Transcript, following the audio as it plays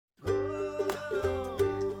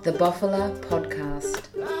The Buffalo Podcast.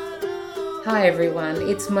 Hi everyone,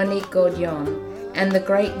 it's Monique Gaudion, and the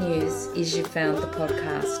great news is you found the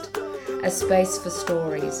podcast, a space for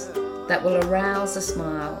stories that will arouse a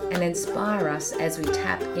smile and inspire us as we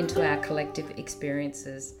tap into our collective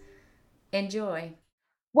experiences. Enjoy.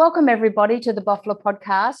 Welcome everybody to the Buffalo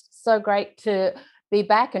Podcast. So great to be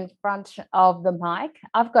back in front of the mic.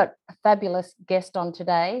 I've got a fabulous guest on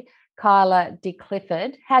today, Kyla De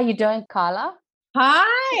Clifford. How are you doing, Kyla?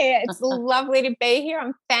 Hi, it's lovely to be here.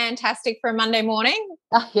 I'm fantastic for a Monday morning.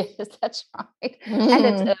 Oh, yes, that's right. And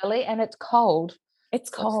it's early and it's cold. It's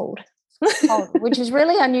cold. It's cold, which is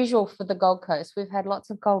really unusual for the Gold Coast. We've had lots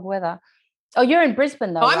of cold weather. Oh, you're in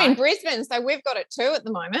Brisbane though, I'm right? in Brisbane, so we've got it too at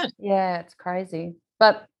the moment. Yeah, it's crazy.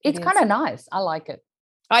 But it's kind of nice. I like it.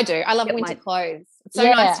 I do. I love winter clothes. It's so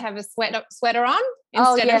nice to have a sweater on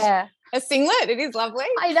instead of a singlet. It is lovely.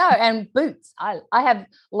 I know. And boots. I have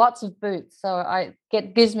lots of boots, so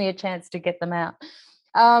gives me a chance to get them out.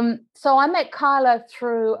 So I met Kyla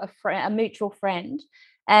through a mutual friend,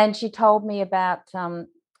 and she told me about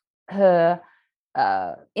her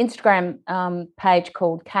Instagram page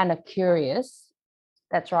called Kinda Curious.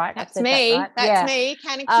 That's right. That's me. That right? That's me.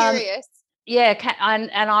 Kinda Curious. Yeah,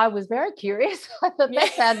 and I was very curious. I thought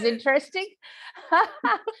that sounds interesting. Not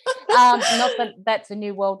that that's a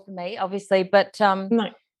new world for me, obviously, but No.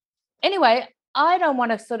 Anyway, I don't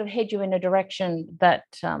want to sort of head you in a direction that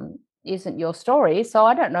isn't your story. So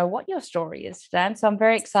I don't know what your story is today. And so I'm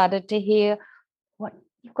very excited to hear what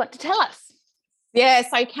you've got to tell us. Yeah,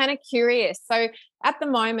 so Kinda Curious. So at the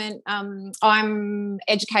moment, I'm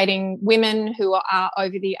educating women who are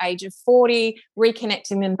over the age of 40,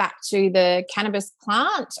 reconnecting them back to the cannabis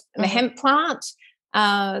plant, the hemp plant.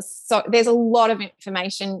 So there's a lot of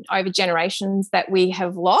information over generations that we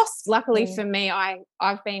have lost. Luckily for me,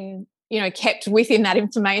 I've been kept within that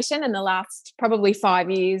information in the last probably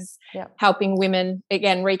 5 years, helping women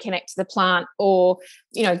again reconnect to the plant. Or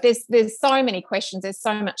there's so many questions, there's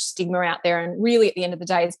so much stigma out there, and really at the end of the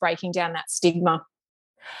day is breaking down that stigma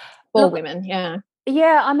for women.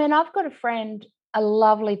 I mean, I've got a friend, a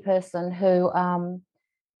lovely person who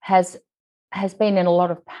has been in a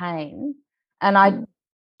lot of pain, and I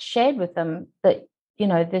shared with them that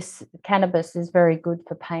this cannabis is very good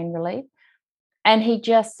for pain relief. And he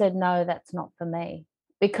just said, no, that's not for me,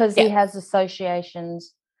 because he has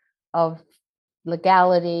associations of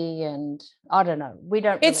legality and I don't know. We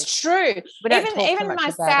don't. It's true. Even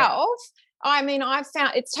myself. I mean, I've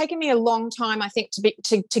found it's taken me a long time, I think,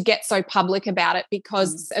 to get so public about it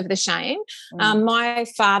because of the shame. My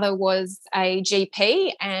father was a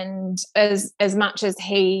GP, and as much as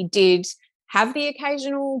he did have the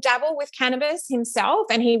occasional dabble with cannabis himself,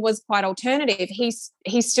 and he was quite alternative, he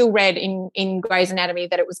still read in Grey's Anatomy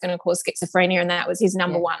that it was going to cause schizophrenia, and that was his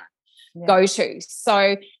number one go-to.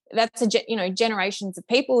 So that's generations of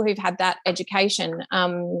people who've had that education.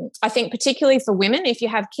 I think particularly for women, if you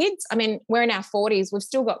have kids, I mean, we're in our 40s, we've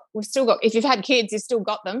still got. If you've had kids, you've still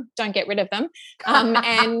got them. Don't get rid of them.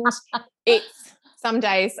 And it's some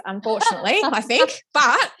days, unfortunately, I think,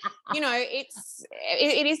 but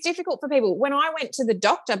it is difficult for people. When I went to the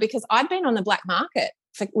doctor, because I'd been on the black market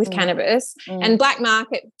with cannabis, and black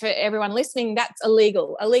market, for everyone listening, that's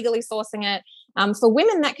illegal, illegally sourcing it. For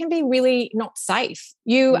women, that can be really not safe.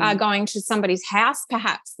 You are going to somebody's house,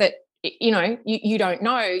 perhaps, that you don't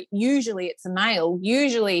know. Usually it's a male.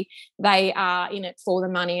 Usually they are in it for the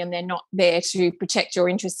money, and they're not there to protect your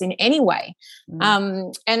interests in any way.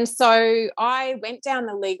 And so I went down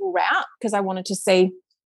the legal route because I wanted to see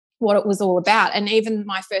what it was all about. And even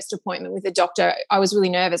my first appointment with the doctor, I was really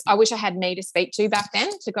nervous. I wish I had me to speak to back then,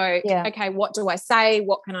 to go, okay, what do I say?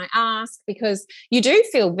 What can I ask? Because you do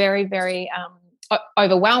feel very, very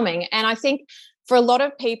overwhelming. And I think for a lot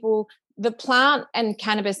of people, the plant and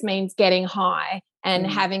cannabis means getting high and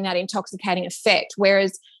having that intoxicating effect,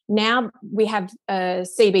 whereas now we have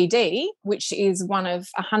CBD, which is one of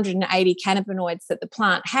 180 cannabinoids that the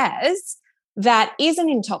plant has, that isn't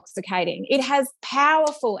intoxicating. It has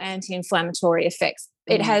powerful anti-inflammatory effects.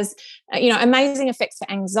 It has, amazing effects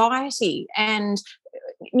for anxiety. And,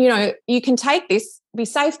 you can take this, be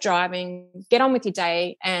safe driving, get on with your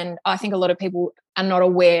day. And I think a lot of people are not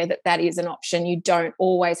aware that that is an option. You don't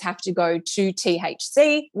always have to go to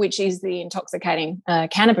THC, which is the intoxicating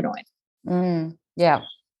cannabinoid.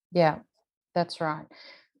 Yeah, that's right.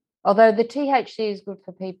 Although the THC is good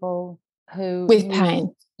for people who with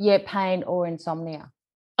pain. Pain or insomnia.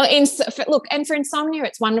 And for insomnia,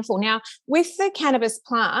 it's wonderful. Now, with the cannabis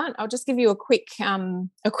plant, I'll just give you a quick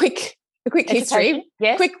history,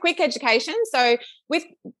 quick education. So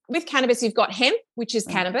with cannabis, you've got hemp, which is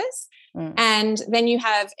cannabis. And then you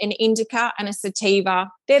have an indica and a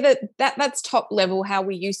sativa. That's top level how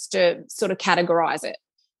we used to sort of categorize it.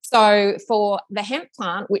 So for the hemp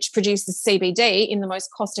plant, which produces CBD in the most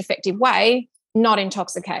cost-effective way, not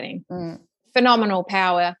intoxicating. Phenomenal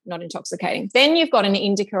power, not intoxicating. Then you've got an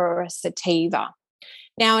indica or a sativa.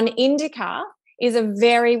 Now, an indica is a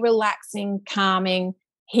very relaxing, calming,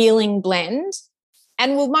 healing blend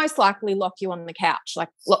and will most likely lock you on the couch. Like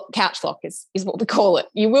couch lock is what we call it.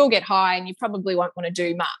 You will get high and you probably won't want to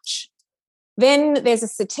do much. Then there's a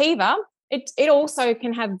sativa. It also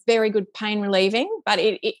can have very good pain relieving, but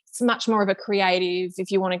it's much more of a creative if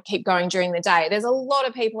you want to keep going during the day. There's a lot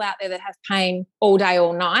of people out there that have pain all day,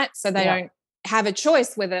 all night, so they don't have a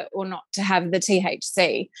choice whether or not to have the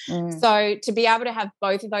THC. So to be able to have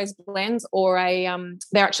both of those blends or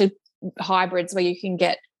they're actually hybrids where you can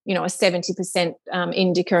get, a 70%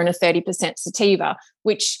 indica and a 30% sativa,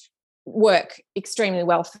 which work extremely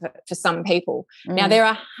well for some people. Now, there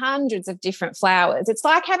are hundreds of different flowers. It's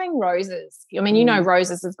like having roses. I mean,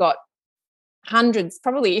 roses have got hundreds,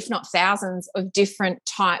 probably if not thousands of different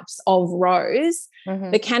types of rose.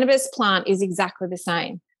 The cannabis plant is exactly the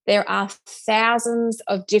same. There are thousands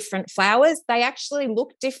of different flowers. They actually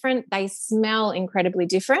look different. They smell incredibly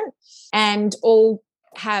different and all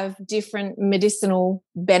have different medicinal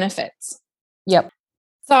benefits. Yep.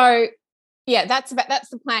 So, yeah, that's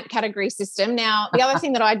the plant category system. Now, the other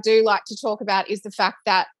thing that I do like to talk about is the fact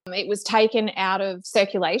that it was taken out of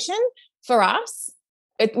circulation for us.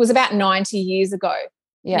 It was about 90 years ago.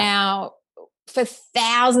 Yeah. Now, for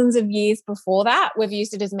thousands of years before that, we've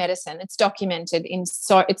used it as medicine. It's documented in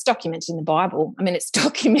the Bible. I mean, it's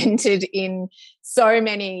documented in so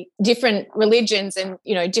many different religions and,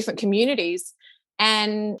 different communities.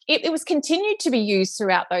 And it was continued to be used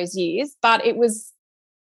throughout those years, but it was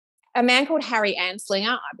a man called Harry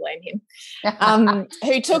Anslinger, I blame him,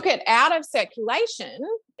 who took it out of circulation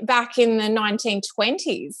back in the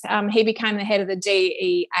 1920s. He became the head of the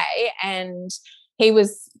DEA and he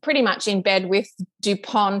was pretty much in bed with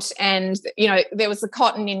DuPont and, there was the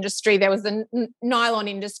cotton industry, there was the nylon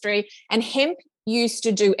industry, and hemp used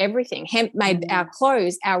to do everything. Hemp made our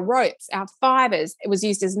clothes, our ropes, our fibers. It was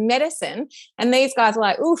used as medicine. And these guys are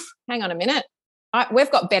like, oof, hang on a minute. We've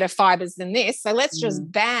got better fibers than this, so let's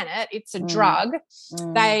just ban it. It's a drug.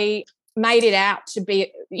 They made it out to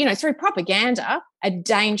be, through propaganda, a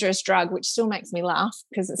dangerous drug, which still makes me laugh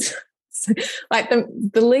because it's like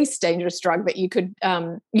the least dangerous drug that you could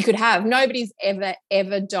have. Nobody's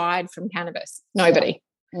ever died from cannabis. Nobody.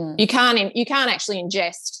 You can't actually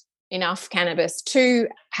ingest enough cannabis to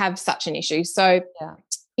have such an issue. So,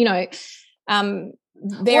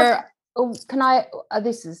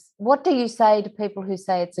 what do you say to people who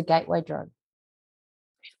say it's a gateway drug?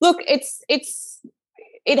 Look,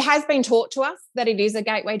 it has been taught to us that it is a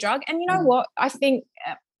gateway drug. And you know what? I think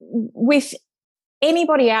with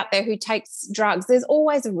anybody out there who takes drugs, there's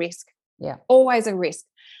always a risk. Yeah. Always a risk.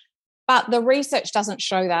 But the research doesn't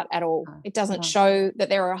show that at all. It doesn't show that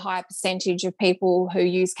there are a high percentage of people who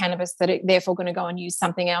use cannabis that are therefore going to go and use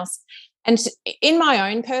something else. And in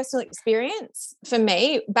my own personal experience, for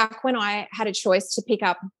me, back when I had a choice to pick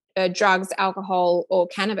up drugs, alcohol or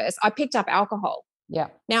cannabis, I picked up alcohol. Yeah.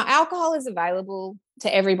 Now, alcohol is available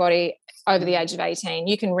to everybody over the age of 18.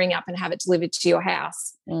 You can ring up and have it delivered to your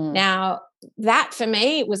house. Now, that for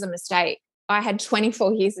me was a mistake. I had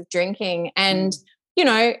 24 years of drinking and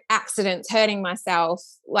accidents, hurting myself,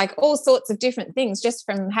 like all sorts of different things just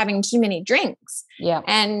from having too many drinks. Yeah.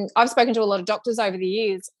 And I've spoken to a lot of doctors over the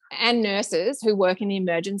years and nurses who work in the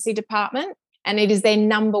emergency department, and it is their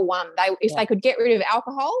number one. If they could get rid of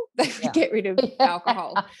alcohol, they would get rid of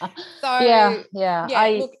alcohol. So I've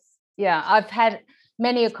had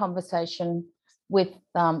many a conversation with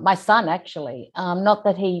my son actually. Not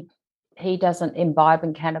that he doesn't imbibe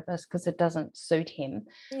in cannabis because it doesn't suit him.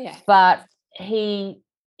 Yeah. But he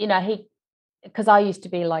because I used to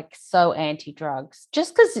be like so anti-drugs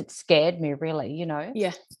just because it scared me really,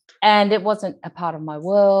 Yeah. And it wasn't a part of my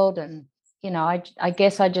world. And, I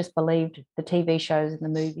guess I just believed the TV shows and the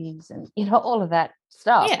movies and, all of that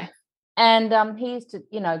stuff. Yeah. And he used to,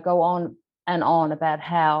 go on and on about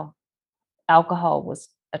how alcohol was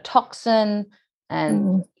a toxin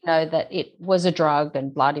and, that it was a drug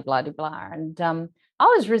and blah, blah, blah, blah. And I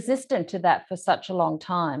was resistant to that for such a long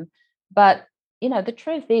time. But, the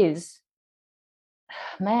truth is,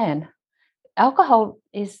 man, alcohol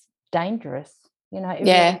is dangerous.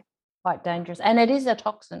 Really quite dangerous. And it is a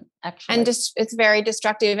toxin, actually. And it's very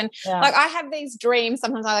destructive. And like I have these dreams.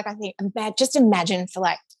 Sometimes I think, just imagine for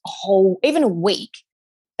like even a week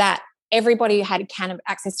that everybody had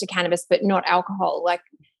access to cannabis, but not alcohol. Like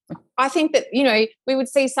I think that, we would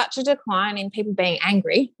see such a decline in people being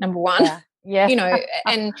angry, number one. Yeah.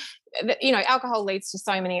 And, alcohol leads to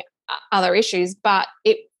so many other issues, but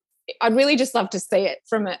I'd really just love to see it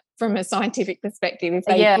from a scientific perspective. If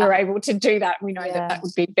they were able to do that, we know that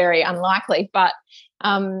would be very unlikely. But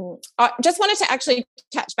I just wanted to actually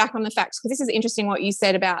touch back on the facts, because this is interesting what you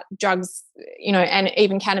said about drugs, and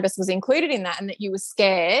even cannabis was included in that, and that you were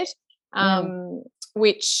scared,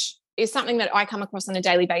 which is something that I come across on a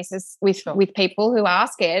daily basis with people who are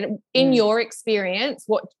scared. In your experience,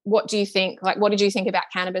 what do you think? Like, what did you think about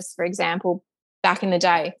cannabis, for example, back in the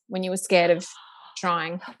day when you were scared of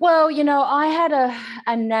trying? Well, I had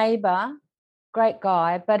a neighbor, great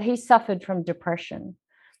guy, but he suffered from depression,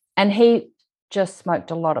 and he just smoked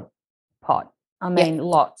a lot of pot. I mean,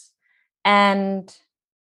 lots. And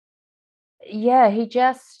he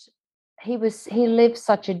lived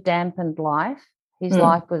such a dampened life. His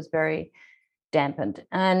life was very dampened.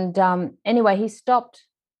 And anyway, he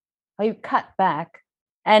cut back,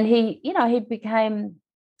 and he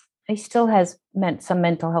still has some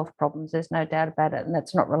mental health problems. There's no doubt about it. And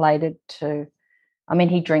that's not related to,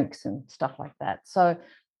 he drinks and stuff like that. So,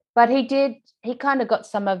 but he kind of got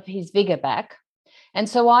some of his vigor back. And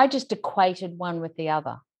so I just equated one with the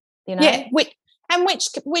other, Yeah,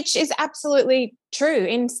 which is absolutely true.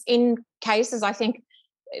 In cases, I think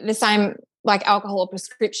the same, like alcohol or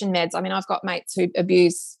prescription meds. I've got mates who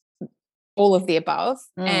abuse all of the above.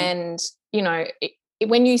 And,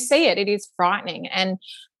 when you see it, it is frightening. And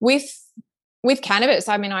with cannabis,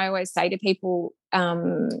 I always say to people,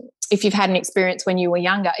 if you've had an experience when you were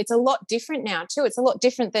younger, it's a lot different now too. It's a lot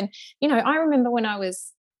different than, I remember when I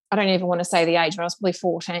don't even want to say the age, but I was probably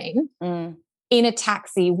 14, in a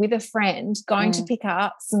taxi with a friend going to pick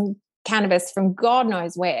up some cannabis from God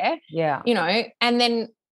knows where, and then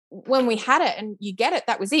when we had it and you get it,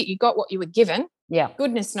 that was it. You got what you were given. Yeah.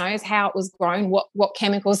 Goodness knows how it was grown, what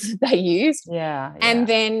chemicals they used. Yeah. And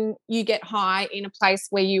then you get high in a place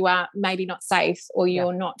where you are maybe not safe, or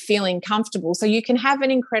you're not feeling comfortable. So you can have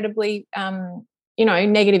an incredibly,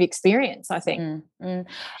 negative experience, I think.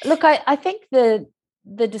 Look, I think the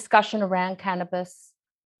discussion around cannabis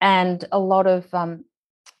and a lot of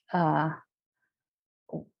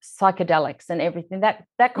psychedelics and everything,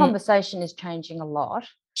 that conversation is changing a lot.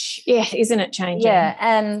 Yeah, isn't it changing? Yeah,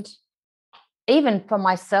 and even for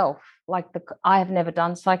myself, I have never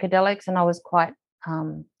done psychedelics, and I was quite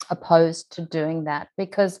opposed to doing that,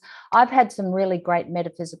 because I've had some really great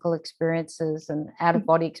metaphysical experiences and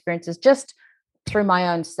out-of-body experiences just through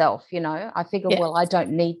my own self. I figure, well, I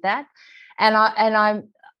don't need that, and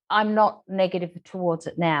I'm not negative towards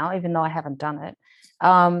it now, even though I haven't done it.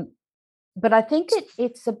 But I think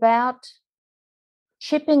it's about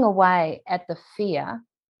chipping away at the fear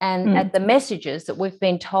and at the messages that we've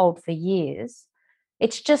been told for years.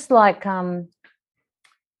 It's just like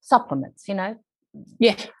supplements,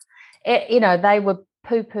 Yeah. They were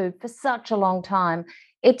poo-pooed for such a long time.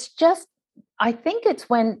 It's just, I think it's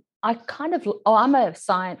when I'm a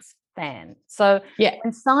science fan. So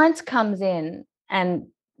when science comes in and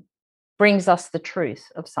brings us the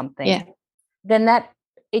truth of something, then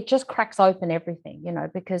it just cracks open everything,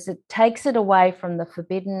 because it takes it away from the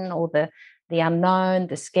forbidden or the unknown,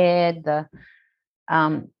 the scared, the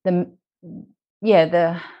unknown,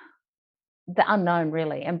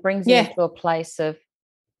 really, and brings it into a place of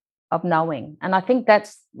knowing. And I think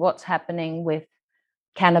that's what's happening with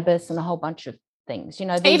cannabis and a whole bunch of things.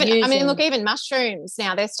 Even mushrooms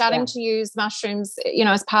now, they're starting to use mushrooms,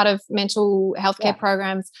 as part of mental health care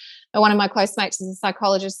programs. One of my close mates is a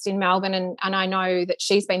psychologist in Melbourne, and I know that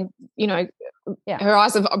she's been, her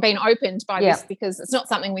eyes have been opened by this, because it's not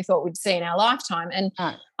something we thought we'd see in our lifetime. And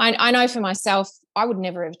I know for myself, I would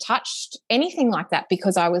never have touched anything like that,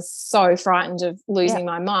 because I was so frightened of losing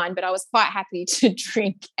my mind. But I was quite happy to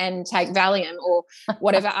drink and take Valium or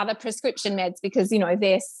whatever other prescription meds, because,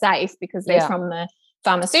 they're safe, because they're from the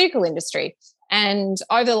pharmaceutical industry. And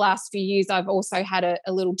over the last few years, I've also had a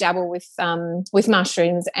little dabble with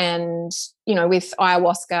mushrooms and, with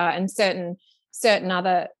ayahuasca and certain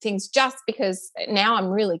other things, just because now I'm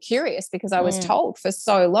really curious, because I was told for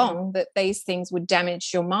so long that these things would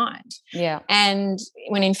damage your mind. Yeah. And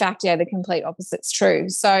when in fact, the complete opposite's true.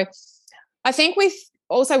 So I think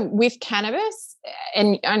with cannabis,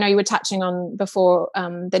 and I know you were touching on before,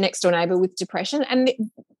 the next door neighbor with depression, and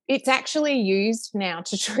it's actually used now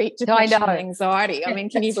to treat depression and anxiety.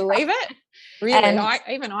 Can you believe it? Really?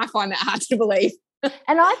 I find that hard to believe.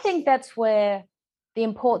 And I think that's where the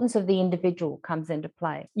importance of the individual comes into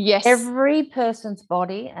play. Yes. Every person's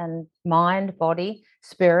body and mind, body,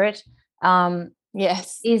 spirit,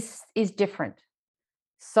 is different.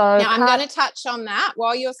 So now I'm going to touch on that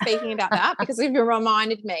while you're speaking about that, because you've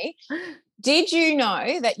reminded me. Did you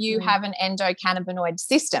know that you have an endocannabinoid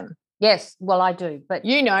system? Yes, well, I do, but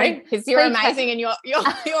you know, because you're amazing and you're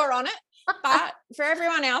on it. But for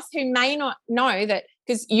everyone else who may not know that,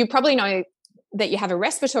 because you probably know that you have a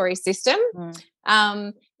respiratory system,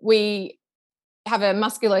 we have a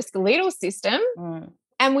musculoskeletal system,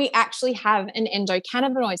 and we actually have an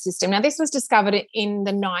endocannabinoid system. Now, this was discovered in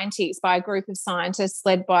the 90s by a group of scientists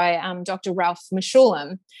led by Dr. Ralph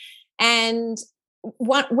Mechoulam. And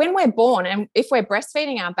when we're born and if we're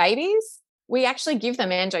breastfeeding our babies, we actually give them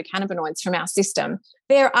endocannabinoids from our system.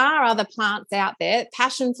 There are other plants out there.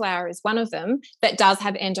 Passion flower is one of them that does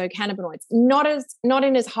have endocannabinoids, not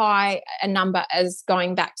in as high a number as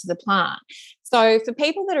going back to the plant. So for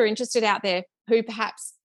people that are interested out there who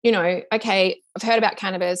perhaps, okay, I've heard about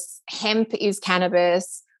cannabis, hemp is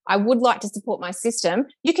cannabis, I would like to support my system.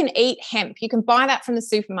 You can eat hemp. You can buy that from the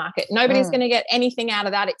supermarket. Nobody's going to get anything out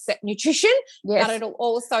of that except nutrition, but it'll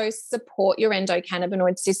also support your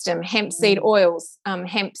endocannabinoid system. Hemp seed oils,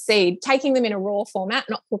 hemp seed, taking them in a raw format,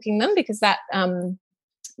 not cooking them, because that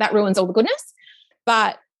ruins all the goodness.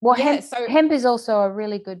 But hemp is also a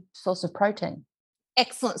really good source of protein.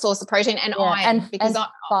 Excellent source of protein and iron, because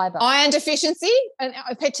fiber, iron deficiency, and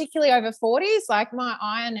particularly over 40s, like my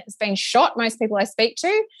iron has been shot. Most people I speak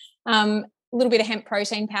to, a little bit of hemp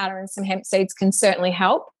protein powder and some hemp seeds can certainly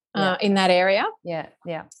help in that area.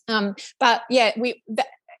 But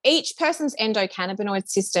each person's endocannabinoid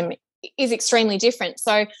system is extremely different.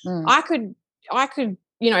 So I could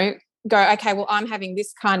go, okay, well, I'm having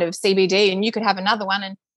this kind of CBD and you could have another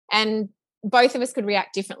one, and both of us could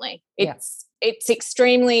react differently. It's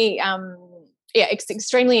extremely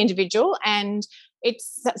individual, and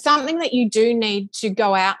it's something that you do need to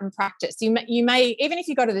go out and practice. You may even if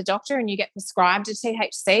you go to the doctor and you get prescribed a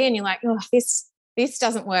THC and you're like, oh, this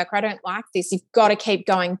doesn't work, I don't like this, you've got to keep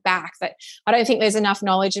going back. But I don't think there's enough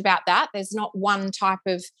knowledge about that. There's not one type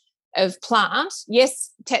of plant.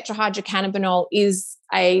 Yes, tetrahydrocannabinol is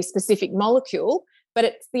a specific molecule, but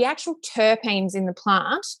it's the actual terpenes in the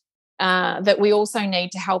plant that we also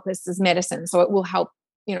need to help us as medicine. So it will help,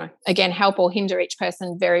 again, help or hinder each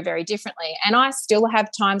person very, very differently. And I still have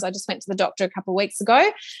times, I just went to the doctor a couple of weeks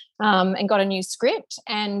ago and got a new script,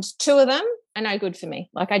 and 2 of them are no good for me.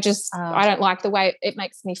 Like I don't like the way it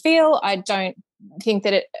makes me feel. I don't think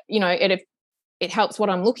that it helps what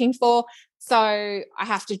I'm looking for. So I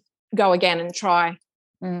have to go again and try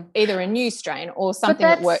either a new strain or something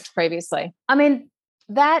that worked previously. I mean,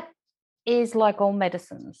 that is like all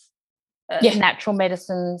medicines. Natural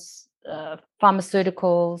medicines,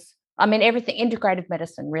 pharmaceuticals. I mean, everything. Integrative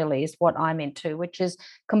medicine really is what I'm into, which is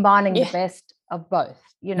combining the best of both.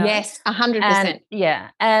 Yes, 100%.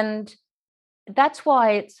 And that's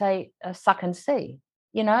why it's a suck and see.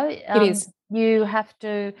 It is. You have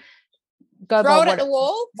to go throw by it at the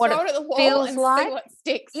wall. Throw it at the wall and like. see what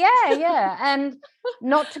sticks. And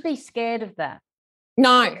not to be scared of that.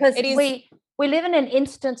 No, because we live in an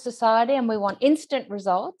instant society, and we want instant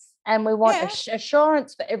results. And we want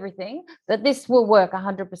assurance for everything that this will work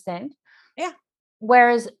 100%. Yeah.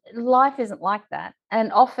 Whereas life isn't like that.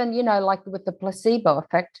 And often, like with the placebo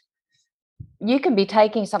effect, you can be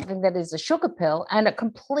taking something that is a sugar pill and it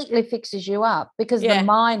completely fixes you up because the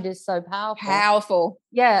mind is so powerful.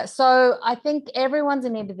 Yeah. So I think everyone's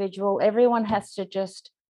an individual. Everyone has to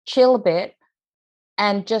just chill a bit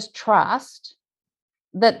and just trust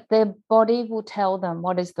that their body will tell them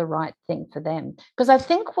what is the right thing for them. Because I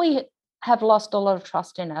think we have lost a lot of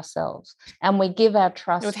trust in ourselves, and we give our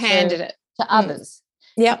trust to others.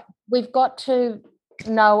 Yeah. We've got to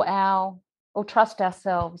know or trust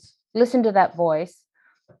ourselves, listen to that voice,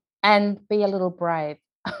 and be a little brave.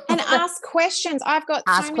 And ask questions. I've got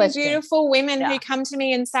so many beautiful women who come to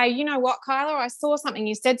me and say, you know what, Kyla, I saw something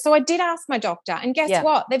you said. So I did ask my doctor, and guess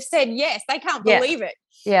what? They've said yes. They can't believe it.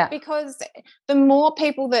 Yeah. Because the more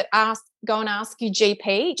people that go and ask you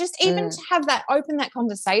GP, just even to open that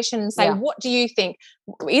conversation and say, what do you think?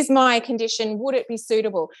 Is my condition, would it be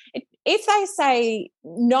suitable? If they say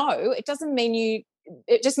no, it doesn't mean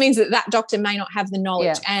it just means that doctor may not have the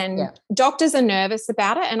knowledge, and doctors are nervous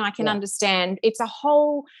about it, and I can understand. It's a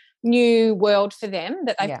whole new world for them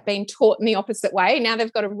that they've been taught in the opposite way. Now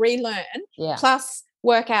they've got to relearn, plus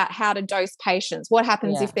work out how to dose patients. What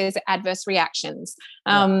happens if there's adverse reactions?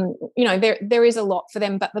 There is a lot for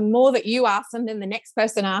them, but the more that you ask them, then the next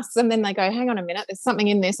person asks them, then they go, hang on a minute, there's something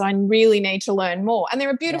in this. I really need to learn more. And there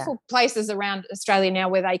are beautiful places around Australia now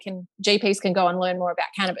where GPs can go and learn more about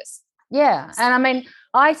cannabis. Yeah. And I mean,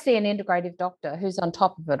 I see an integrative doctor who's on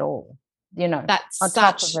top of it all, That's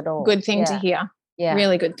such a good thing to hear. Yeah.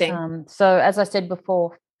 Really good thing. So as I said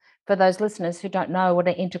before, for those listeners who don't know what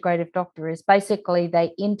an integrative doctor is, basically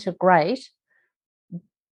they integrate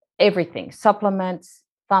everything, supplements,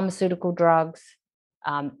 pharmaceutical drugs.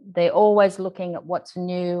 They're always looking at what's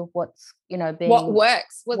new, what's, being what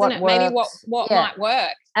works, wasn't it? Maybe what might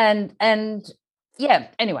work. And yeah,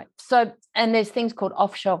 anyway. So, and there's things called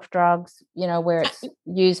off-shelf drugs, where it's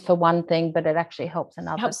used for one thing, but it actually helps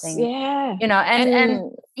another thing. Yeah.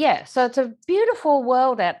 And yeah, so it's a beautiful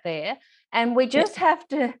world out there, and we just have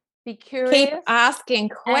to be curious. Keep asking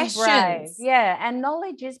questions. Yeah, and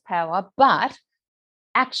knowledge is power, but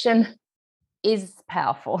action is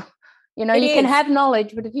powerful. You can have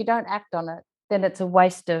knowledge, but if you don't act on it, then it's a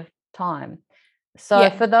waste of time. So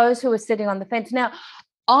for those who are sitting on the fence now,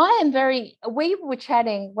 we were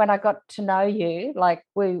chatting when I got to know you, like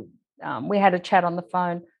we had a chat on the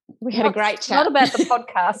phone. We had a great chat. Not about the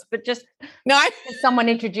podcast, but just someone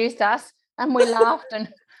introduced us and we laughed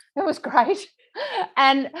and it was great.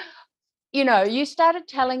 And, you started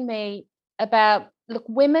telling me about, look,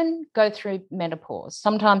 women go through menopause.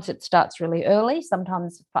 Sometimes it starts really early.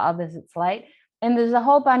 Sometimes for others it's late. And there's a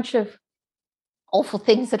whole bunch of awful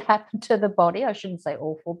things that happen to the body. I shouldn't say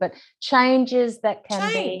awful, but changes that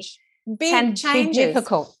can be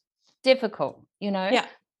difficult, Yeah.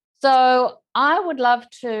 So I would love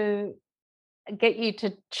to get you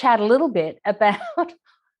to chat a little bit about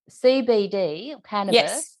CBD,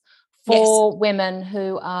 cannabis, for women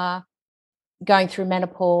who are going through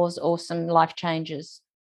menopause or some life changes.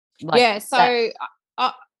 When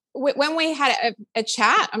we had a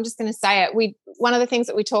chat, I'm just going to say it, one of the things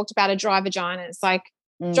that we talked about, a dry vagina, it's like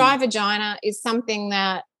dry vagina is something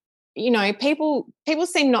that, people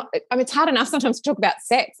seem not, it's hard enough sometimes to talk about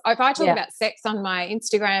sex. If I talk about sex on my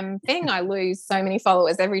Instagram thing, I lose so many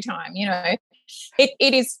followers every time, It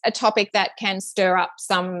is a topic that can stir up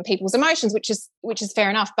some people's emotions, which is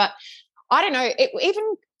fair enough. But I don't know,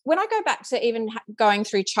 even when I go back to even going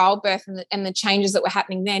through childbirth and the changes that were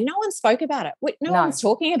happening there, no one spoke about it. No one's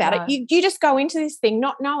talking about it. You just go into this thing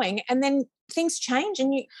not knowing, and then things change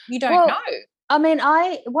and you don't know. I mean,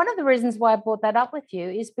 one of the reasons why I brought that up with you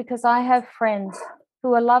is because I have friends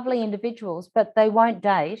who are lovely individuals, but they won't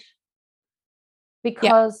date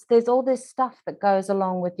because there's all this stuff that goes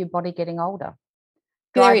along with your body getting older.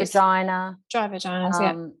 Dry vaginas,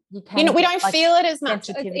 we don't feel it as much.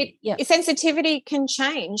 Sensitivity can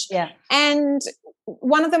change. Yeah. And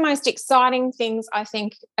one of the most exciting things I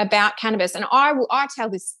think about cannabis, and I tell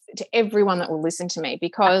this to everyone that will listen to me,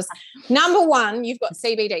 because number one, you've got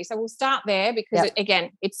CBD. So we'll start there because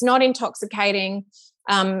it's not intoxicating.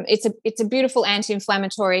 It's a beautiful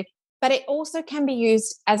anti-inflammatory, but it also can be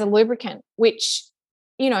used as a lubricant, which,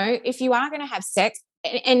 if you are going to have sex,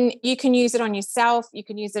 and you can use it on yourself, you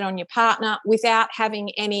can use it on your partner without having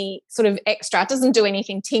any sort of extra. It doesn't do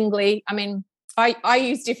anything tingly. I mean, I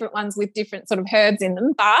use different ones with different sort of herbs in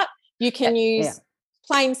them, but you can use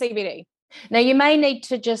plain CBD. Now, you may need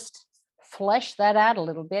to just flesh that out a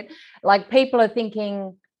little bit. Like, people are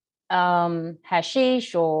thinking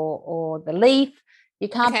hashish or the leaf. You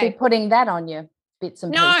can't be putting that on your bits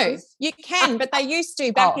and pieces. No, you can, but they used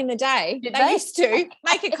to back in the day. They used to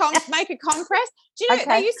make a compress. Do you know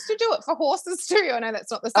they used to do it for horses too? I know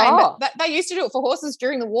that's not the same, but they used to do it for horses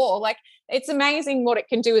during the war. Like, it's amazing what it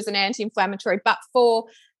can do as an anti-inflammatory. But for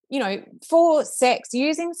sex,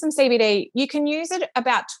 using some CBD, you can use it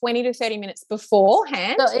about 20 to 30 minutes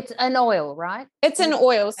beforehand. So it's an oil, right? It's an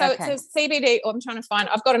oil. So it's a CBD. I'm trying to find.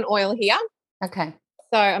 I've got an oil here. Okay.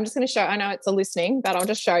 So I'm just going to show. I know it's a listening, but I'll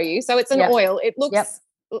just show you. So it's an oil. It looks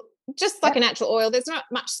just like a natural oil. There's not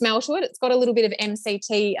much smell to it. It's got a little bit of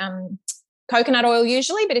MCT coconut oil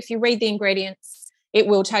usually, but if you read the ingredients, it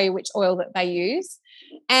will tell you which oil that they use.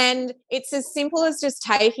 And it's as simple as just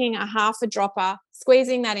taking a half a dropper,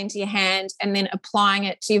 squeezing that into your hand, and then applying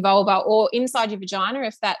it to your vulva or inside your vagina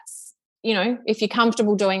if that's, if you're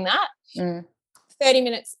comfortable doing that. 30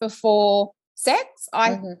 minutes before sex.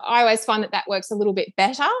 I always find that works a little bit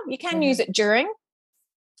better. You can use it during,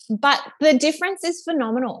 but the difference is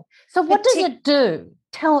phenomenal. So what does it do?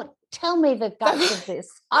 Tell me the guts of this.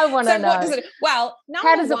 I want to know. What does it? Well,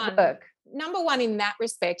 how does it work? Number one, in that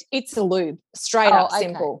respect, it's a lube, straight up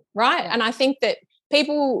simple, right? Yeah. And I think that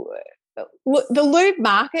people, the lube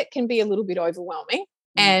market can be a little bit overwhelming.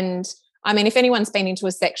 And I mean, if anyone's been into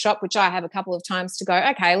a sex shop, which I have a couple of times to go,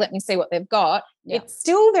 okay, let me see what they've got. Yeah. It's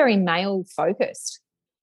still very male focused.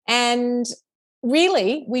 And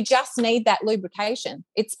really, we just need that lubrication.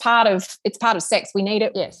 It's part of sex. We need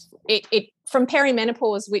it. Yes. It from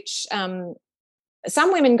perimenopause, which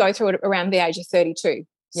some women go through it around the age of 32.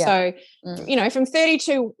 So, from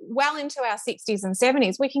 32 well into our 60s and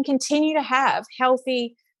 70s, we can continue to have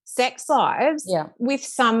healthy sex lives with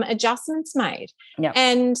some adjustments made.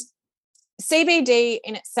 And CBD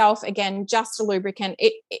in itself, again, just a lubricant,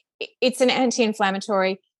 it's an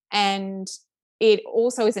anti-inflammatory, and it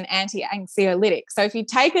also is an anti-anxiolytic. So if you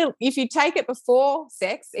take it before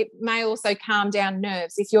sex, it may also calm down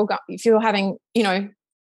nerves if you're having,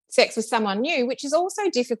 sex with someone new, which is also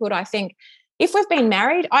difficult, I think. If we've been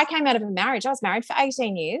married, I came out of a marriage, I was married for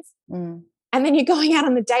 18 years. And then you're going out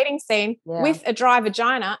on the dating scene with a dry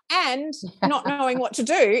vagina and not knowing what to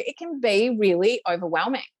do. It can be really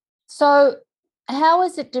overwhelming. So how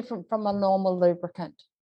is it different from a normal lubricant?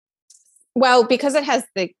 Well, because it has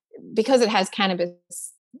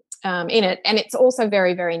cannabis in it, and it's also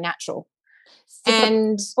very, very natural.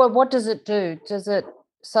 Well, what does it do?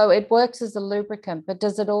 So it works as a lubricant, but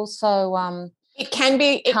does it also calm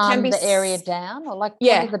the area down, or what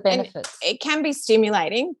are the benefits? It can be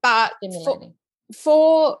stimulating, but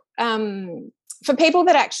for people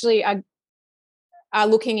that actually are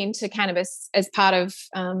looking into cannabis as part of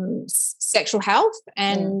sexual health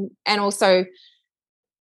and also,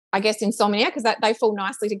 I guess, insomnia, because they fall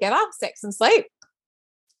nicely together, sex and sleep,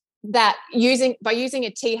 that by using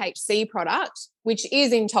a THC product, which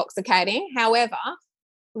is intoxicating. However,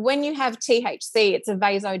 when you have THC, it's a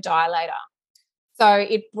vasodilator. So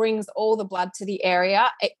it brings all the blood to the area.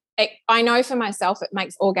 I know for myself it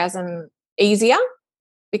makes orgasm easier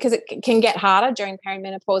because it can get harder during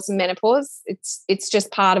perimenopause and menopause. It's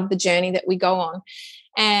just part of the journey that we go on.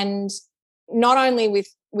 And not only with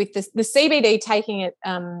the CBD, taking it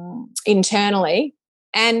internally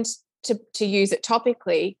and to use it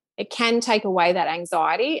topically, it can take away that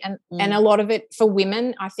anxiety. And a lot of it for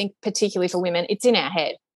women, I think particularly for women, it's in our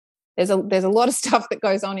head. There's a lot of stuff that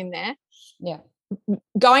goes on in there. Yeah.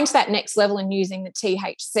 Going to that next level and using the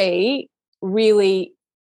THC really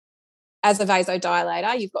as a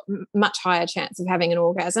vasodilator, you've got much higher chance of having an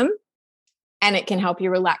orgasm, and it can help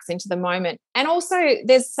you relax into the moment. And also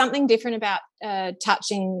there's something different about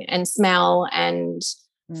touching and smell and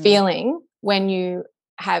feeling when you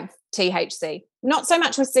have THC. Not so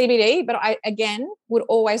much with CBD, but I, again, would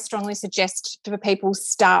always strongly suggest for people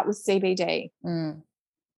start with CBD.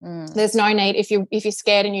 There's no need, if you're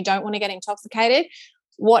scared and you don't want to get intoxicated,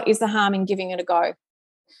 what is the harm in giving it a go?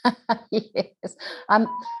 Yes. I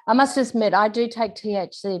must admit, I do take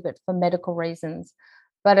THC, but for medical reasons.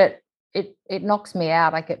 But it knocks me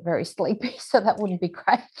out. I get very sleepy, so that wouldn't be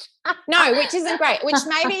great. No, which isn't great. Which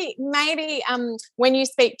maybe when you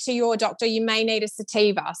speak to your doctor, you may need a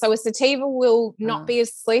sativa. So a sativa will not be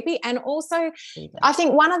as sleepy. And also, I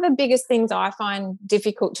think one of the biggest things I find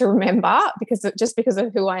difficult to remember, because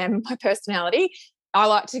of who I am and my personality, I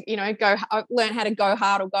like to, I've learned how to go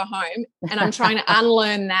hard or go home, and I'm trying to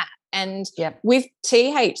unlearn that. And with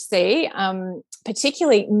THC,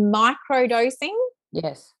 particularly microdosing,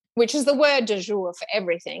 yes, which is the word du jour for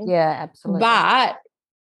everything. Yeah, absolutely. But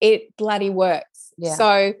it bloody works. Yeah.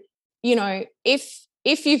 So,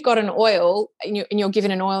 if you've got an oil and you're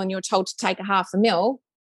given an oil and you're told to take a half a mil,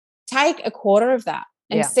 take a quarter of that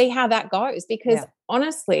and see how that goes. Because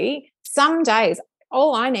honestly, some days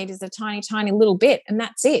all I need is a tiny, tiny little bit, and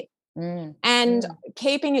that's it. And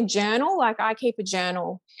keeping a journal, like I keep a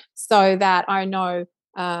journal so that I know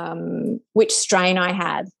which strain I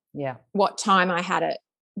had, what time I had it.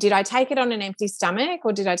 Did I take it on an empty stomach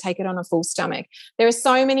or did I take it on a full stomach? There are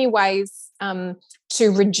so many ways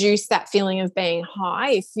to reduce that feeling of being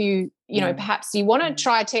high. If you perhaps you want to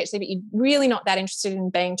try THC, but you're really not that interested in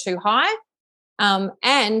being too high.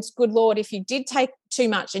 And good Lord, if you did take too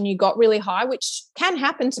much and you got really high, which can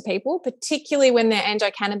happen to people, particularly when their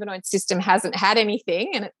endocannabinoid system hasn't had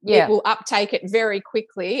anything, and it will uptake it very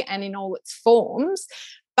quickly and in all its forms.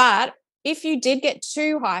 But if you did get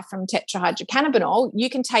too high from tetrahydrocannabinol, you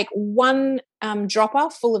can take one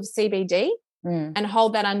dropper full of CBD and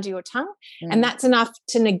hold that under your tongue, and that's enough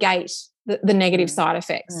to negate the negative side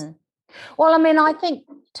effects. Well, I mean, I think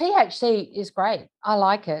THC is great. I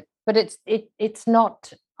like it, but it's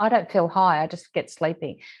not. I don't feel high. I just get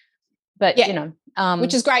sleepy. But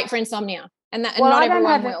which is great for insomnia, and not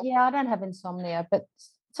everyone will. I don't have insomnia, but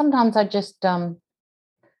sometimes I just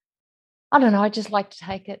I don't know. I just like to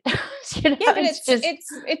take it. But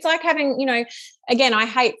it's like having, again, I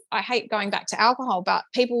hate going back to alcohol, but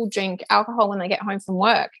people drink alcohol when they get home from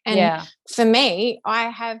work. And for me, I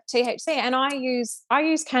have THC, and I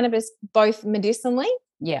use cannabis both medicinally,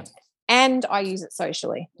 and I use it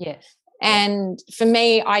socially. Yes. And for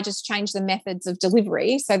me, I just change the methods of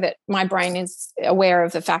delivery so that my brain is aware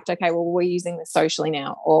of the fact, okay, well, we're using this socially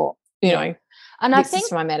now, or, And I think,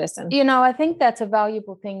 for my medicine. I think that's a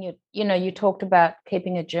valuable thing. You talked about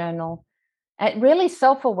keeping a journal. Really,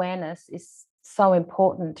 self-awareness is so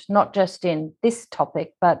important, not just in this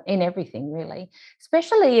topic, but in everything, really,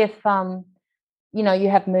 especially if, you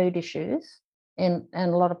have mood issues, and a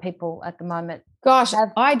lot of people at the moment. Gosh,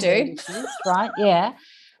 I do. Issues, right? Yeah.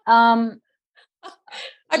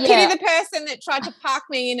 I pity the person that tried to park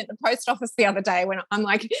me in at the post office the other day when I'm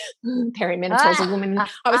like perimenopausal woman.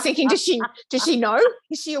 I was thinking, does she know?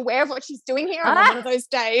 Is she aware of what she's doing here? I'm on one of those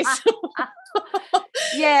days.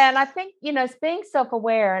 Yeah, and I think, it's being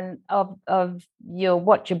self-aware and of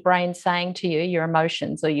what your brain's saying to you, your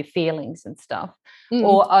emotions or your feelings and stuff,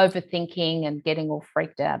 or overthinking and getting all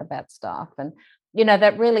freaked out about stuff. And,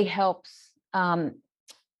 that really helps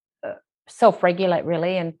self-regulate,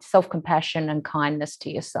 really, and self-compassion and kindness to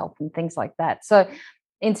yourself and things like that. So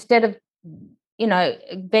instead of,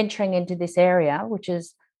 venturing into this area, which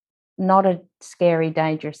is not a scary,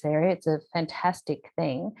 dangerous area, it's a fantastic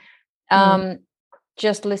thing.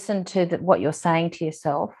 Just listen to what you're saying to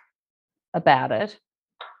yourself about it,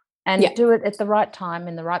 and do it at the right time,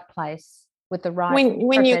 in the right place, with the right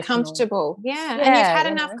when you're comfortable. And you've had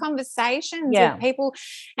enough conversations with people.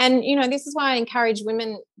 And this is why I encourage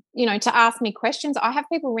women, to ask me questions. I have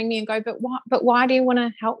people ring me and go, but why do you want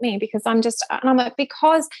to help me? Because I'm like,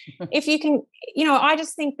 because if you can, I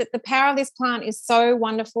just think that the power of this plant is so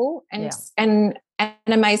wonderful and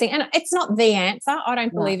amazing. And it's not the answer. I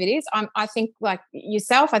don't believe it is. I think, like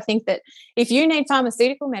yourself, I think that if you need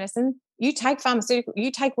pharmaceutical medicine, you take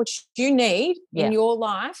what you need in your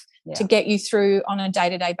life to get you through on a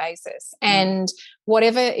day-to-day basis. And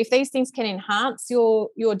whatever, if these things can enhance your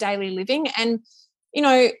daily living. And,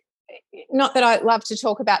 not that I love to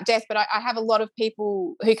talk about death, but I have a lot of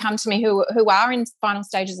people who come to me who are in final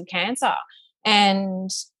stages of cancer.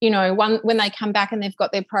 And, when they come back and they've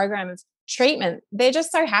got their program of treatment, they're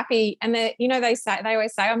just so happy. And they always say,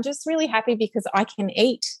 I'm just really happy because I can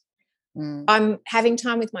eat. I'm having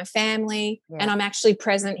time with my family and I'm actually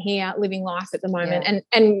present here living life at the moment.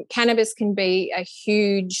 And cannabis can be a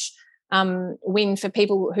huge win for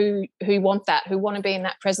people who want that, who want to be in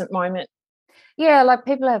that present moment. Yeah, like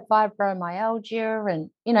people have fibromyalgia and,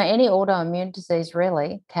 any autoimmune disease,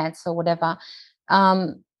 really, cancer, whatever.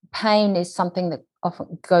 Pain is something that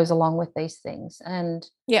often goes along with these things. And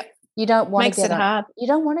you don't want to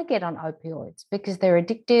get on opioids because they're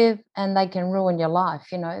addictive and they can ruin your life,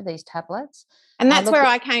 these tablets. And that's where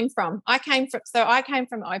I came from. I came from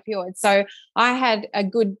opioids. So I had a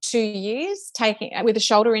good 2 years with a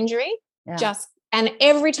shoulder injury, and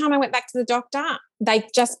every time I went back to the doctor, they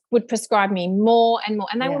just would prescribe me more and more.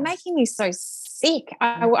 And they were making me so sick.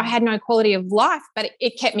 I had no quality of life, but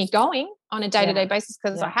it kept me going on a day-to-day basis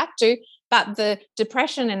because I had to. But the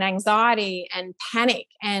depression and anxiety and panic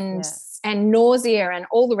and nausea and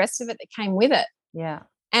all the rest of it that came with it. Yeah.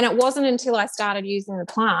 And it wasn't until I started using the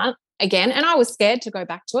plant again, and I was scared to go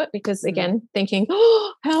back to it because, again, thinking,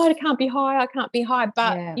 I can't be high.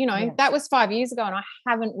 But, that was 5 years ago and I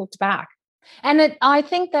haven't looked back. And I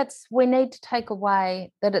think we need to take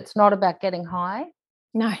away that it's not about getting high.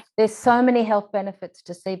 No. There's so many health benefits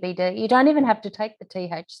to CBD. You don't even have to take the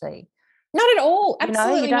THC. Not at all.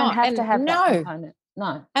 Absolutely you don't not. have to have that component.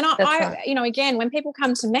 No. And I again, when people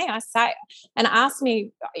come to me, I say and ask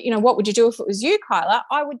me, what would you do if it was you, Kyla?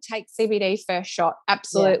 I would take CBD first shot.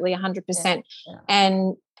 Absolutely, 100%. Yeah.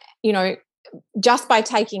 And, just by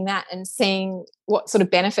taking that and seeing what sort of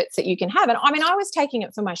benefits that you can have. And I was taking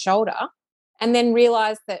it for my shoulder and then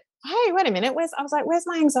realized that, hey, wait a minute, where's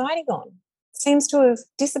my anxiety gone? Seems to have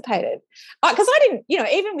dissipated. Because I didn't,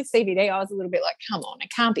 even with CBD, I was a little bit like, come on,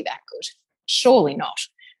 it can't be that good. Surely not.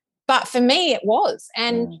 But for me, it was.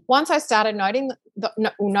 And once I started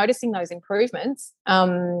noticing those improvements,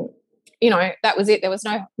 that was it. There was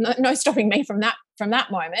no stopping me from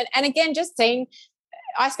that moment. And again, just seeing,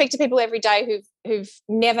 I speak to people every day who've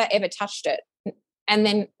never ever touched it, and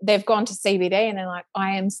then they've gone to CBD and they're like,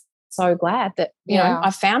 I am so glad that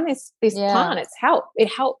I found this plant. It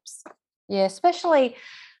helps. Yeah, especially,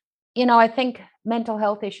 I think mental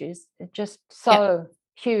health issues are just so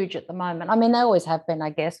huge at the moment. They always have been, I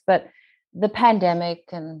guess, but the pandemic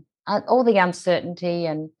and all the uncertainty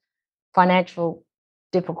and financial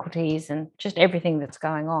difficulties and just everything that's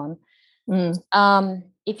going on.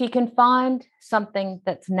 If you can find something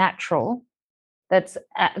that's natural, that's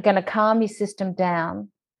going to calm your system down,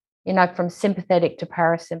 from sympathetic to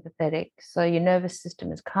parasympathetic, so your nervous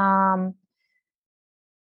system is calm,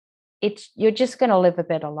 you're just going to live a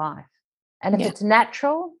better life. And if it's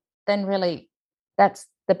natural, then really that's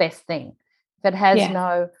the best thing. If it has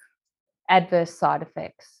no adverse side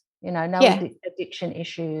effects, no addiction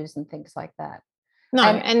issues and things like that. No,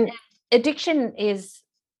 and addiction is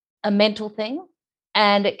a mental thing,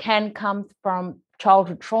 and it can come from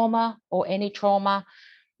childhood trauma or any trauma,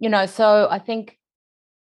 so I think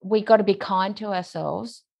we got to be kind to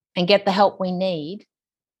ourselves and get the help we need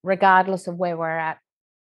regardless of where we're at.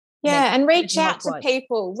 Yeah, and reach out to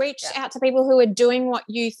people who are doing what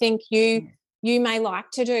you think you may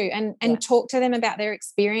like to do, and talk to them about their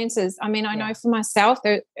experiences. I mean, I know for myself,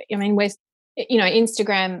 with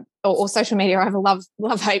Instagram or social media, I have a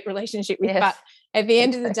love-hate relationship with, but at the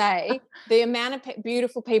end of the day, the amount of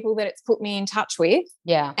beautiful people that it's put me in touch with,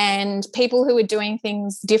 and people who are doing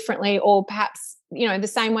things differently, or perhaps, the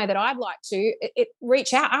same way that I'd like to,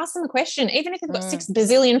 reach out, ask them a question. Even if they've got 6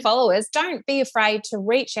 bazillion followers, don't be afraid to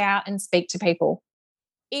reach out and speak to people.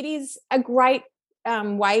 It is a great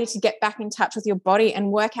way to get back in touch with your body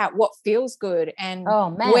and work out what feels good. And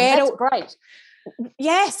that's great.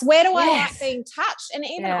 Yes, where do I like being touched? And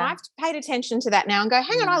even I've paid attention to that now and go,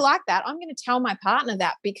 hang on, I like that. I'm going to tell my partner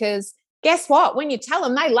that, because guess what? When you tell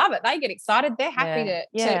them, they love it. They get excited. They're happy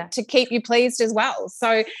to keep you pleased as well.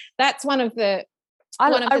 So that's one of the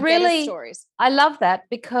better stories. I love that,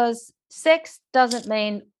 because sex doesn't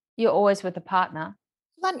mean you're always with a partner.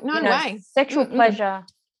 No way. Sexual pleasure,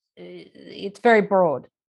 it's very broad.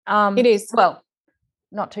 It is. Well,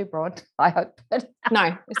 not too broad, I hope.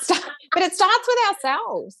 No, but it starts with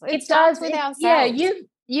ourselves. It starts with ourselves. Yeah,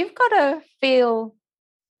 you've got to feel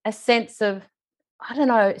a sense of, I don't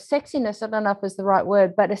know, sexiness, I don't know if it's the right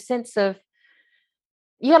word, but a sense of,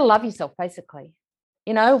 you got to love yourself, basically.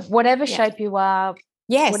 Whatever shape you are,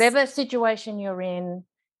 whatever situation you're in,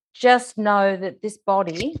 just know that this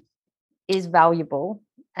body is valuable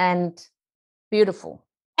and beautiful.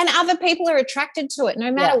 And other people are attracted to it,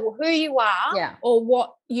 no matter who you are or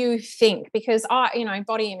what you think. Because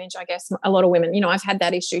body image, I guess a lot of women, I've had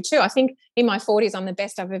that issue too. I think in my 40s, I'm the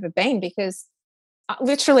best I've ever been, because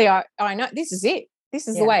literally I know this is it. This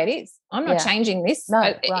is the way it is. I'm not changing this. No,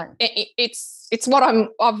 right. It's what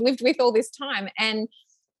I've lived with all this time. And,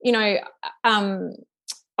 I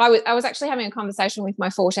was actually having a conversation with my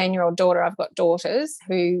 14-year-old daughter. I've got daughters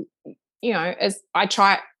who, as I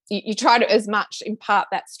try, you try to as much impart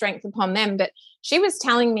that strength upon them. But she was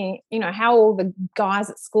telling me, how all the guys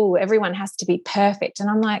at school, everyone has to be perfect. And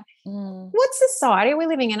I'm like, what society are we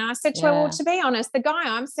living in? And I said to her, well, to be honest, the guy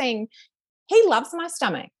I'm seeing, he loves my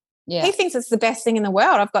stomach. Yeah. He thinks it's the best thing in the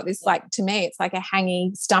world. I've got this, to me, it's like a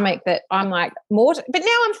hangy stomach that I'm like, more. But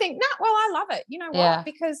now I'm thinking, no, well, I love it. You know what?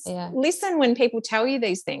 Because listen when people tell you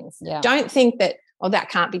these things. Yeah. Don't think that, that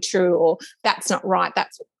can't be true, or that's not right.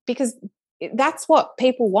 That's because that's what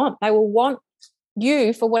people want. They will want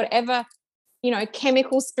you for whatever,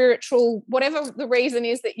 chemical, spiritual, whatever the reason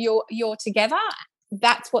is that you're together.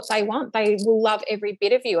 That's what they want. They will love every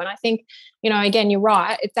bit of you. And I think, again, you're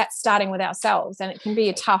right. That's starting with ourselves, and it can be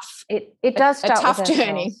a tough, it does start a tough with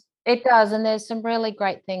journey. Ourselves. It does. And there's some really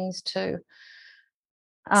great things too.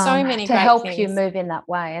 So many to great help things. you move in that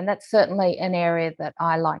way. And that's certainly an area that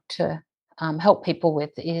I like to help people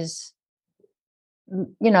with, is,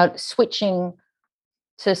 switching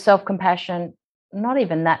to self-compassion, not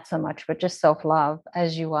even that so much, but just self-love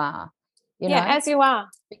as you are. As you are.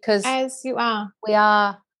 Because as you are. We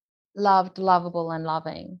are loved, lovable, and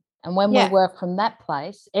loving. And when we work from that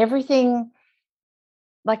place, everything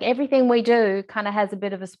we do kind of has a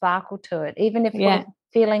bit of a sparkle to it. Even if we're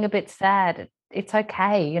feeling a bit sad, it's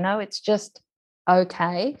okay. It's just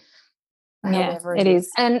okay. However it is.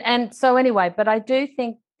 And so anyway, but I do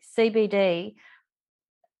think CBD,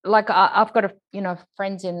 I've got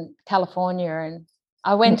friends in California, and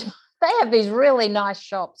I went, they have these really nice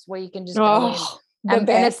shops where you can just go in. The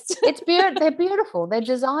best. It's beautiful. They're beautiful. They're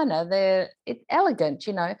designer. It's elegant,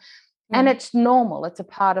 and it's normal. It's a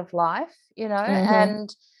part of life,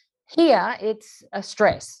 and here it's a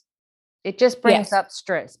stress. It just brings up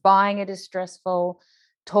stress. Buying it is stressful.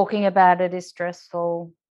 Talking about it is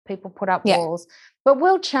stressful. People put up walls, but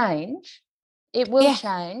we'll change. It will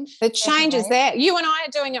change. The change is there. You and I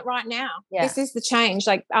are doing it right now. Yeah. This is the change,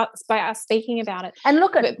 by us speaking about it. And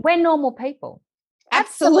look, we're normal people.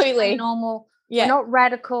 Absolutely normal. Yeah. We're not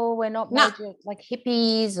radical. We're not major, like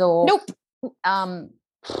hippies or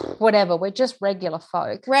whatever. We're just regular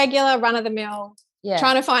folk. Regular, run-of-the-mill. Yeah.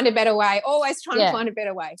 Trying to find a better way. Always trying to find a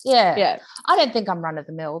better way. Yeah. Yeah. I don't think I'm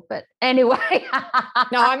run-of-the-mill, but anyway.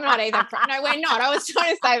 No, I'm not either. No, we're not. I was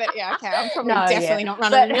trying to say that. Yeah, okay. I'm probably definitely not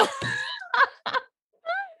run-of-the-mill.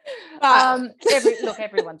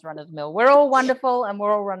 Everyone's run-of-the-mill. We're all wonderful, and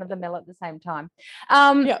we're all run-of-the-mill at the same time.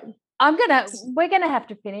 We're gonna have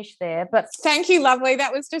to finish there, but thank you, lovely.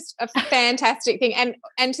 That was just a fantastic thing.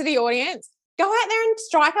 And to the audience, go out there and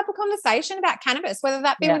strike up a conversation about cannabis, whether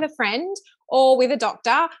that be with a friend or with a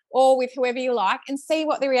doctor or with whoever you like, and see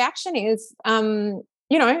what the reaction is.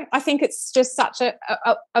 I think it's just such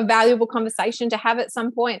a valuable conversation to have at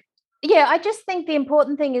some point. Yeah, I just think the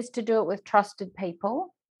important thing is to do it with trusted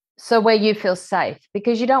people, so where you feel safe,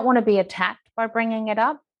 because you don't want to be attacked by bringing it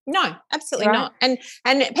up. No, absolutely not. And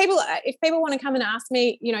people, if people want to come and ask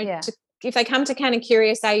me, if they come to Kinda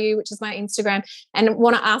Curious AU, which is my Instagram, and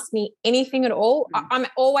want to ask me anything at all, I'm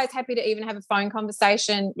always happy to even have a phone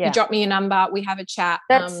conversation. You drop me your number, we have a chat.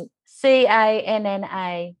 That's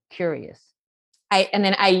CANNA Curious. And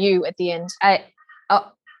then AU at the end.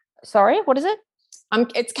 Sorry, what is it?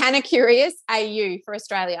 It's Kinda Curious AU for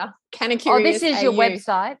Australia. Kinda Curious. This is AU. Your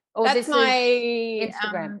website? Or that's my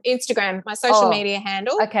Instagram, my social media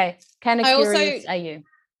handle. Okay, Kinda Curious AU.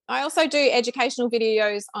 I also do educational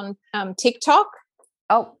videos on TikTok.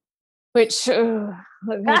 Oh, which you're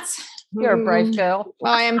a brave girl.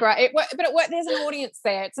 I am brave, but there's an audience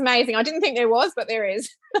there. It's amazing. I didn't think there was, but there is.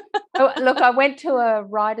 Look, I went to a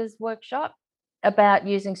writer's workshop about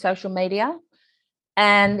using social media.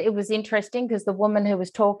 And it was interesting because the woman who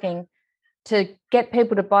was talking, to get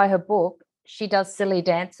people to buy her book, she does silly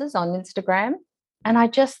dances on Instagram. And I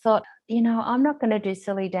just thought, I'm not going to do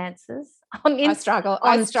silly dances I struggle.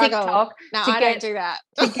 TikTok. No, I don't do that.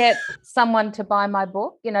 To get someone to buy my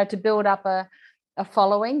book, to build up a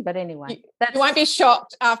following. But anyway. You won't be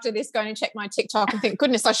shocked after this going to check my TikTok and think,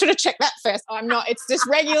 goodness, I should have checked that first. I'm not. It's just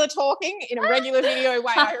regular talking in a regular video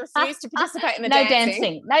way. I refuse to participate in the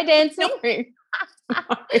dancing. No dancing. No.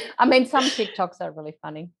 I mean, some TikToks are really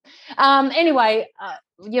funny. Anyway,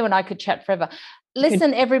 you and I could chat forever.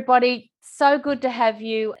 Listen, everybody, so good to have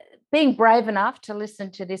you being brave enough to listen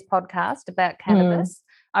to this podcast about cannabis.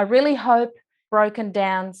 I really hope broken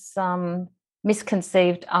down some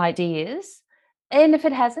misconceived ideas. And if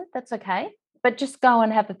it hasn't, that's okay. But just go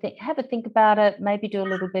and have a think about it, maybe do a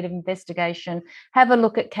little bit of investigation, have a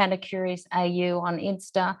look at Kinda Curious AU on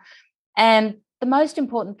Insta. And the most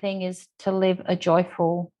important thing is to live a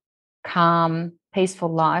joyful, calm, peaceful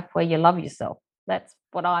life where you love yourself. That's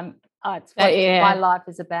what my life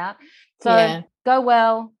is about. So go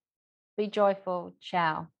well, be joyful.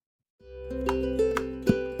 Ciao.